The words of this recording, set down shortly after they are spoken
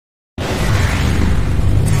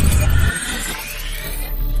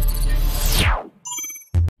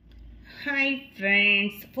Hi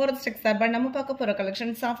friends, fourth textile but நம்ம பார்க்க போற collection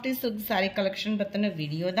Softy silk saree collection பத்தின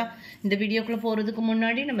வீடியோ தான். இந்த வீடியோக்குள்ள போறதுக்கு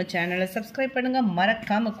முன்னாடி நம்ம சேனலை சப்ஸ்கிரைப் பண்ணுங்க,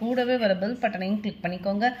 மறக்காம கூடவே வர பெல் பட்டனையும் கிளிக்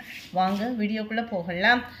பண்ணிக்கோங்க. வாங்க வீடியோக்குள்ள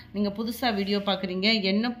போகலாம். நீங்க புதுசா வீடியோ பார்க்குறீங்க,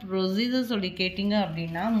 என்ன ப்ரொசீஜர் சொல்லி கேட்டிங்க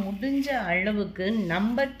அப்படின்னா முடிஞ்ச அளவுக்கு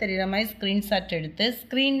நம்பர் தெரியுற மாதிரி ஸ்கிரீன்ஷாட் எடுத்து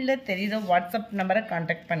ஸ்கிரீன்ல தெரியுற வாட்ஸ்அப் நம்பரை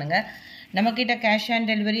கான்டாக்ட் பண்ணுங்க. நம்மக்கிட்ட கேஷ் ஆன்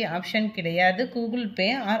டெலிவரி ஆப்ஷன் கிடையாது, Google Pay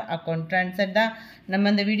R account transfer தான்.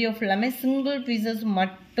 நம்ம இந்த வீடியோ ஃபுல்லாமே சிங்கிள் பீசஸ்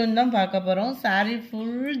மட்டும்தான் பார்க்க போகிறோம். சாரீ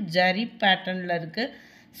ஃபுல் ஜரி பேட்டர்னில் இருக்குது,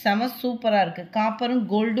 செம சூப்பராக இருக்குது. காப்பரும்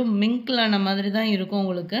கோல்டும் மிங்க்லான மாதிரி தான் இருக்கும்.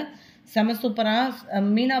 உங்களுக்கு செம சூப்பராக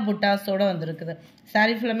மீனா புட்டாஸோடு வந்துருக்குது.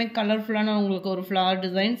 சாரீ ஃபுல்லாமே கலர்ஃபுல்லான உங்களுக்கு ஒரு ஃப்ளவர்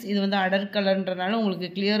டிசைன்ஸ். இது வந்து அடர் கலர்ன்றனால உங்களுக்கு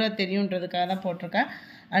கிளியராக தெரியுன்றதுக்காக தான் போட்டிருக்கேன்.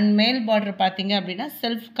 அண்ட் மேல் பார்டர் பார்த்தீங்க அப்படின்னா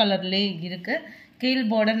செல்ஃப் கலர்லேயே இருக்குது. கீழ்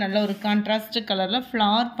பார்டர் நல்ல ஒரு கான்ட்ராஸ்ட் கலரில்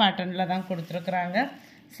ஃப்ளவர் பேட்டர்னில் தான் கொடுத்துருக்குறாங்க.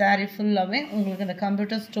 சாரீ ஃபுல்லாகவே உங்களுக்கு இந்த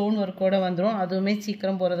கம்ப்யூட்டர் ஸ்டோன் ஒர்க்கோடு வந்துடும். அதுவுமே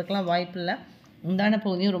சீக்கிரம் போகிறதுக்கெலாம் வாய்ப்பு இல்லை. உண்டான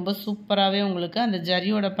பகுதியும் ரொம்ப சூப்பராகவே உங்களுக்கு அந்த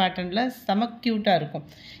ஜரியோட பேட்டர்னில் செம க்யூட்டாக இருக்கும்.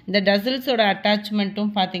 இந்த டசில்ஸோட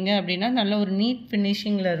அட்டாச்மெண்ட்டும் பார்த்தீங்க அப்படின்னா நல்ல ஒரு நீட்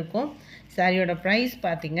ஃபினிஷிங்கில் இருக்கும். சாரியோட ப்ரைஸ்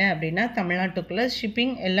பார்த்தீங்க அப்படின்னா தமிழ்நாட்டுக்குள்ளே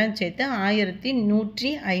ஷிப்பிங் எல்லாம் சேர்த்து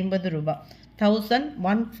 1150 ரூபா,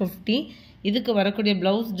 1150. இதுக்கு வரக்கூடிய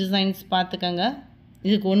ப்ளவுஸ் டிசைன்ஸ் பார்த்துக்கங்க.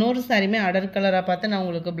 இதுக்கு ஒன்னொரு சாரியுமே அடர் கலராக பார்த்து நான்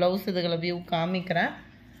உங்களுக்கு ப்ளவுஸ் இதுகளை வியூ காமிக்கிறேன்.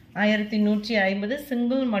 1150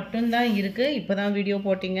 சிங்கிள் மட்டும்தான் இருக்குது. இப்போ தான் வீடியோ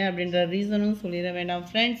போட்டிங்க அப்படின்ற ரீசனும் சொல்லிட வேண்டாம்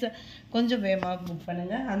ஃப்ரெண்ட்ஸ். கொஞ்சம் வேகமாக புக்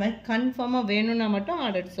பண்ணுங்கள். அது மாதிரி கன்ஃபார்மாக வேணும்னா மட்டும்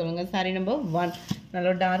ஆர்டர் சொல்லுங்கள். சாரீ நம்பர் 1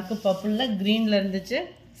 நல்ல டார்க்கு பர்பிளில் க்ரீனில் இருந்துச்சு.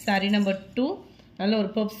 சாரீ நம்பர் 2 நல்ல ஒரு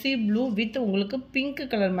பெப்சி ப்ளூ வித் உங்களுக்கு பிங்க்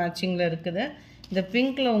கலர் மேட்சிங்கில் இருக்குது. இந்த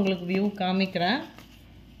பிங்க்கில் உங்களுக்கு வியூ காமிக்கிறேன்.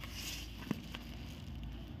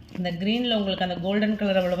 இந்த க்ரீனில் உங்களுக்கு அந்த கோல்டன்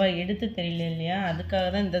கலர் அவ்வளோவா எடுத்து தெரியல இல்லையா, அதுக்காக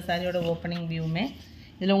தான் இந்த சாரியோட ஓப்பனிங் வியூமே.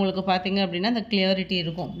 இதில் உங்களுக்கு பார்த்தீங்க அப்படின்னா அந்த கிளியரிட்டி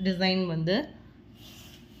இருக்கும். டிசைன் வந்து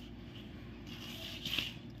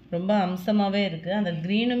ரொம்ப அம்சமாகவே இருக்குது. அந்த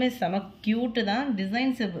க்ரீனுமே செம க்யூட்டு தான்.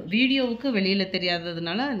 டிசைன்ஸ் வீடியோவுக்கு வெளியில்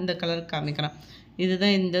தெரியாததுனால இந்த கலர் காமிக்கிறேன்.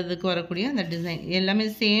 இதுதான் இந்த இதுக்கு வரக்கூடிய அந்த டிசைன். எல்லாமே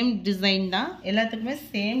சேம் டிசைன் தான், எல்லாத்துக்குமே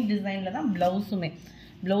சேம் டிசைனில் தான் ப்ளவுஸுமே.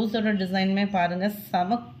 ப்ளவுஸோட டிசைனுமே பாருங்கள்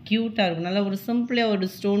செம க்யூட்டாக இருக்கும். நல்லா ஒரு சிம்பிளாக ஒரு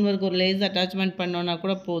ஸ்டோன் ஒர்க் ஒரு லேஸ் அட்டாச்மெண்ட் பண்ணோன்னா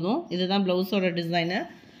கூட போதும். இதுதான் ப்ளவுஸோட டிசைனு.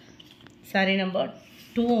 சாரீ நம்பர்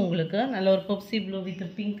 2 உங்களுக்கு நல்ல ஒரு Pepsi blue with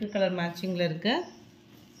pink colour மேட்சிங்கில் இருக்குது.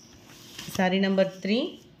 சாரீ நம்பர் 3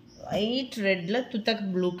 ஒயிட் ரெட்டில் துத்தக்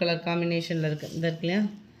ப்ளூ கலர் காம்பினேஷனில் இருக்குது. இந்த இருக்கு இல்லையா,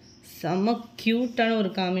 செம்ம க்யூட்டான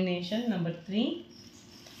ஒரு காம்பினேஷன். நம்பர் 3.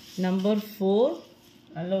 நம்பர் 4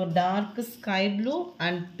 நல்ல ஒரு dark sky blue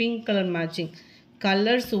and pink colour matching.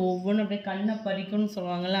 Colours ஒவ்வொன்றும் அப்படியே கண்ணை பறிக்கும்னு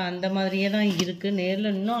சொல்லுவாங்கள்ல, அந்த மாதிரியே தான் இருக்குது. நேரில்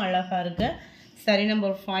இன்னும் அழகாக இருக்குது. சாரீ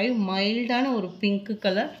நம்பர் 5 மைல்டான ஒரு பிங்க்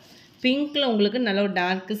கலர். பிங்க்கில் உங்களுக்கு நல்ல ஒரு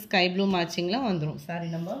டார்க் ஸ்கை ப்ளூ மேட்சிங்கில் வந்துடும். சாரீ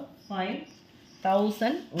நம்பர் 5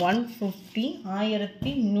 1150,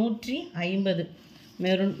 1150.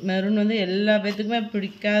 மெரூன் வந்து எல்லா பேர்த்துக்குமே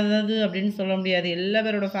பிடிக்காதது அப்படின்னு சொல்ல முடியாது, எல்லா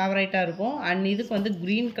பேரோட ஃபேவரைட்டாக இருக்கும். அண்ட் இதுக்கு வந்து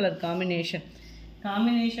க்ரீன் கலர்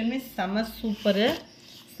காம்பினேஷனுமே செம சூப்பரு.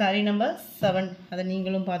 சாரீ நம்பர் 7 அதை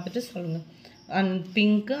நீங்களும் பார்த்துட்டு சொல்லுங்கள். அண்ட்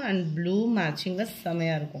பிங்க்கு அண்ட் ப்ளூ மேட்சிங்கில்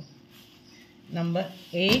செமையாக இருக்கும். நம்பர்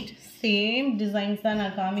 8 சேம் டிசைன்ஸ் தான்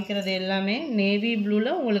நான் காமிக்கிறது எல்லாமே. நேவி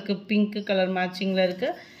ப்ளூவில் உங்களுக்கு பிங்க் கலர் மேட்சிங்கில்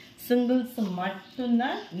இருக்குது. சிங்கிள்ஸ்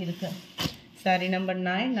மட்டும்தான் இருக்குது. சாரீ நம்பர்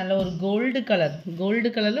 9 நல்ல ஒரு கோல்டு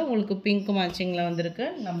கலரில் உங்களுக்கு பிங்க் மேட்சிங்கில் வந்திருக்கு.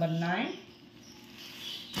 நம்பர் 9.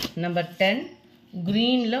 நம்பர் 10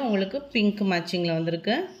 க்ரீனில் உங்களுக்கு பிங்க் மேட்சிங்கில்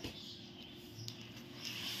வந்திருக்கு.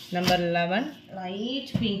 நம்பர் 11 லைட்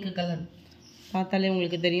பிங்க் கலர், பார்த்தாலே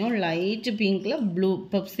உங்களுக்கு தெரியும் லைட் பிங்க்கில் ப்ளூ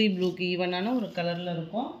பெப்சி ப்ளூக்கு ஈவனான ஒரு கலரில்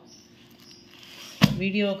இருக்கும்.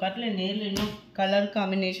 வீடியோ காட்டில் நேரில் இன்னும் கலர்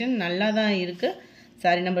காம்பினேஷன் நல்லா தான் இருக்குது.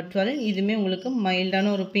 சாரீ நம்பர் 12 இதுவுமே உங்களுக்கு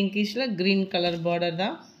மைல்டான ஒரு பிங்கிஷில் க்ரீன் கலர் பார்டர்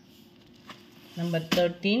தான். நம்பர்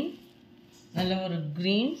 13 நல்ல ஒரு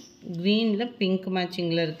க்ரீனில் பிங்க்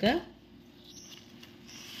மேட்சிங்கில் இருக்குது.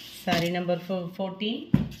 சாரீ நம்பர் 14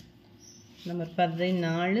 நம்பர்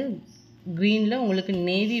 14 க்ரீனில் உங்களுக்கு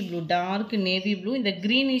navy blue, dark navy blue. இந்த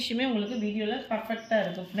க்ரீனிஷுமே உங்களுக்கு வீடியோவில் பர்ஃபெக்டாக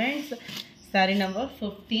இருக்குது ஃப்ரெண்ட்ஸ். சாரீ நம்பர்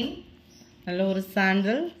 15 நல்ல ஒரு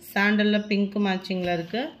சாண்டலில் பிங்க் மேட்சிங்கில்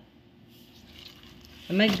இருக்குது.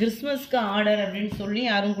 அது மாதிரி கிறிஸ்மஸ்க்கு ஆர்டர் அப்படின்னு சொல்லி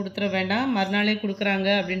யாரும் கொடுத்துட வேண்டாம், மறுநாளே கொடுக்குறாங்க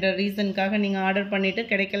அப்படின்ற ரீசனுக்காக நீங்கள் ஆர்டர் பண்ணிவிட்டு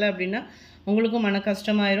கிடைக்கல அப்படின்னா உங்களுக்கும் மன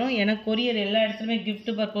கஷ்டமாயிரும். ஏன்னா கொரியர் எல்லா இடத்துலையுமே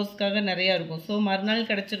கிஃப்ட் பர்பஸ்க்காக நிறையா இருக்கும். ஸோ மறுநாள்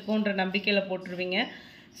கிடச்சிருக்கோன்ற நம்பிக்கையில் போட்டுருவீங்க.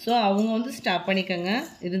 ஸோ அவங்க வந்து ஸ்டாப் பண்ணிக்கோங்க.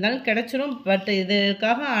 இருந்தாலும் கிடச்சிரும், பட்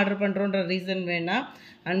இதுக்காக ஆர்டர் பண்ணுறோன்ற ரீசன் வேண்டாம்.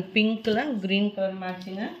 அண்ட் பிங்க்கில் green colour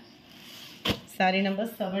மேட்சிங்க. Sari number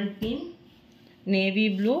 17 navy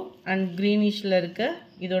blue and க்ரீனிஷில் இருக்குது.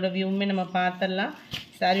 இதோட வியூமே நம்ம பார்த்துடலாம்.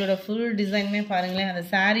 சாரியோட ஃபுல் டிசைனுமே பாருங்களேன். அந்த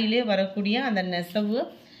சாரியிலே வரக்கூடிய அந்த நெசவு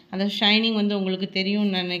அந்த ஷைனிங் வந்து உங்களுக்கு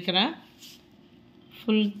தெரியும்னு நினைக்கிறேன்.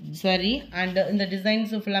 ஃபுல் சரி அண்ட் இந்த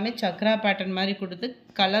டிசைன்ஸு ஃபுல்லாமே சக்ரா பேட்டர்ன் மாதிரி கொடுத்து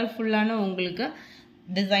கலர்ஃபுல்லான உங்களுக்கு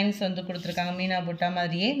டிசைன்ஸ் வந்து கொடுத்துருக்காங்க. மீனா புட்டா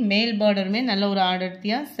மாதிரியே மேல் பார்டருமே நல்ல ஒரு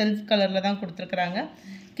அடர்த்தியாக செல்ஃப் கலரில் தான் கொடுத்துருக்குறாங்க.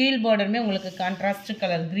 கீழ் பார்டருமே உங்களுக்கு கான்ட்ராஸ்ட்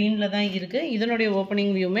கலர் க்ரீனில் தான் இருக்குது. இதனுடைய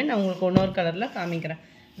ஓப்பனிங் வியூமே நான் உங்களுக்கு இன்னொரு கலரில் காமிக்கிறேன்.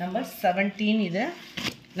 நம்பர் 17 இது.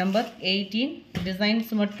 நம்பர் 18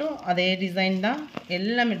 டிசைன்ஸ் மட்டும் அதே டிசைன் தான்.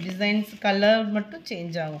 எல்லாமே டிசைன்ஸ் கலர் மட்டும்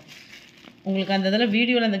சேஞ்ச் ஆகும். உங்களுக்கு அந்த இதில்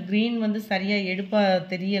வீடியோவில் அந்த க்ரீன் வந்து சரியாக எடுப்பாக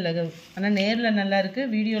தெரியலை, ஆனால் நேரில் நல்லா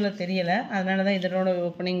இருக்குது, வீடியோவில் தெரியலை. அதனால தான் இதனோட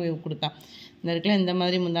ஓப்பனிங் வியூ கொடுத்தான். இந்த இடத்துல இந்த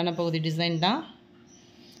மாதிரி முந்தான பகுதி டிசைன் தான்.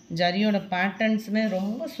 ஜரியோட பேட்டர்ன்ஸுமே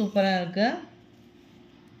ரொம்ப சூப்பராக இருக்குது.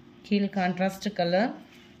 கீழ் கான்ட்ராஸ்ட் கலர்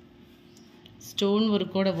ஸ்டோன்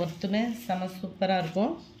ஒர்க்கோட ஒர்த்துமே செம சூப்பராக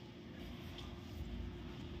இருக்கும்.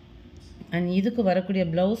 அண்ட் இதுக்கு வரக்கூடிய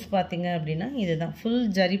ப்ளவுஸ் பார்த்தீங்க அப்படின்னா இதுதான் ஃபுல்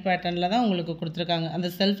ஜரி பேட்டர்னில் தான் உங்களுக்கு கொடுத்துருக்காங்க. அந்த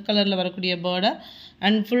செல்ஃப் கலரில் வரக்கூடிய பார்டர்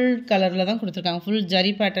அண்ட் ஃபுல் கலரில் தான் கொடுத்துருக்காங்க. ஃபுல்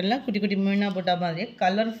ஜரி பேட்டர்னில் குட்டி குட்டி மீனா போட்டா மாதிரியே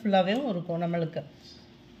கலர்ஃபுல்லாகவே இருக்கும். நம்மளுக்கு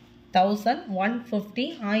 1150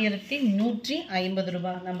 1150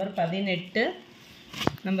 ரூபா. Number 18.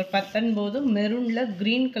 Number 19 மெரூனில்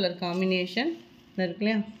green colour combination இருக்கு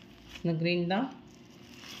இல்லையா, இந்த க்ரீன் தான்.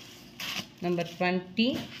 நம்பர் 20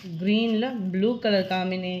 க்ரீனில் blue colour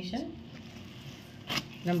combination.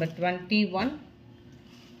 Number 21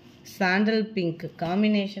 sandal pink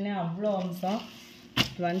காம்பினேஷனே அவ்வளோ அம்சம்.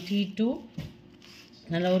 22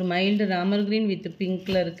 நல்ல ஒரு மைல்டு ராமர் க்ரீன் வித்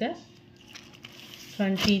பிங்க்கில் இருக்கு.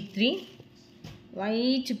 23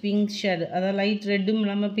 லைட் பிங்க் ஷேடு, அதாவது லைட் ரெட்டும்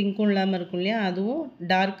இல்லாமல் பிங்க்கும் இல்லாமல் இருக்கும் இல்லையா, அதுவும்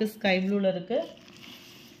டார்க்கு ஸ்கை ப்ளூவில் இருக்குது.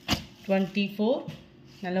 24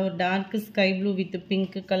 நல்ல ஒரு torque sky blue with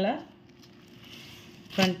pink colour.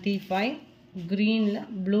 25 க்ரீனில்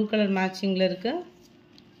ப்ளூ கலர் மேட்சிங்கில் இருக்குது.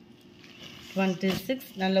 26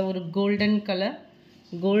 நல்ல ஒரு கோல்டன் கலர்,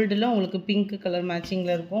 கோல்டில் உங்களுக்கு பிங்க் கலர்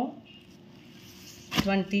மேட்சிங்கில் இருக்கும்.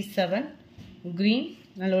 27 க்ரீன்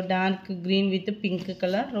நல்ல ஒரு dark green with pink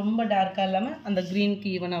colour, ரொம்ப டார்க்காக இல்லாமல் அந்த க்ரீனுக்கு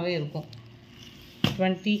ஈவனாகவே இருக்கும்.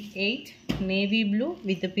 28 navy blue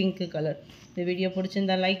with pink colour. இந்த வீடியோ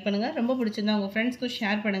பிடிச்சிருந்தா லைக் பண்ணுங்கள், ரொம்ப பிடிச்சிருந்தா உங்கள் ஃப்ரெண்ட்ஸ்க்கு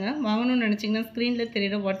ஷேர் பண்ணுங்கள். வாங்கணும்னு நினச்சிங்கன்னா ஸ்க்ரீனில்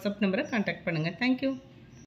தெரியுற வாட்ஸ்அப் நம்பரை கான்டாக்ட் பண்ணுங்கள். தேங்க்யூ.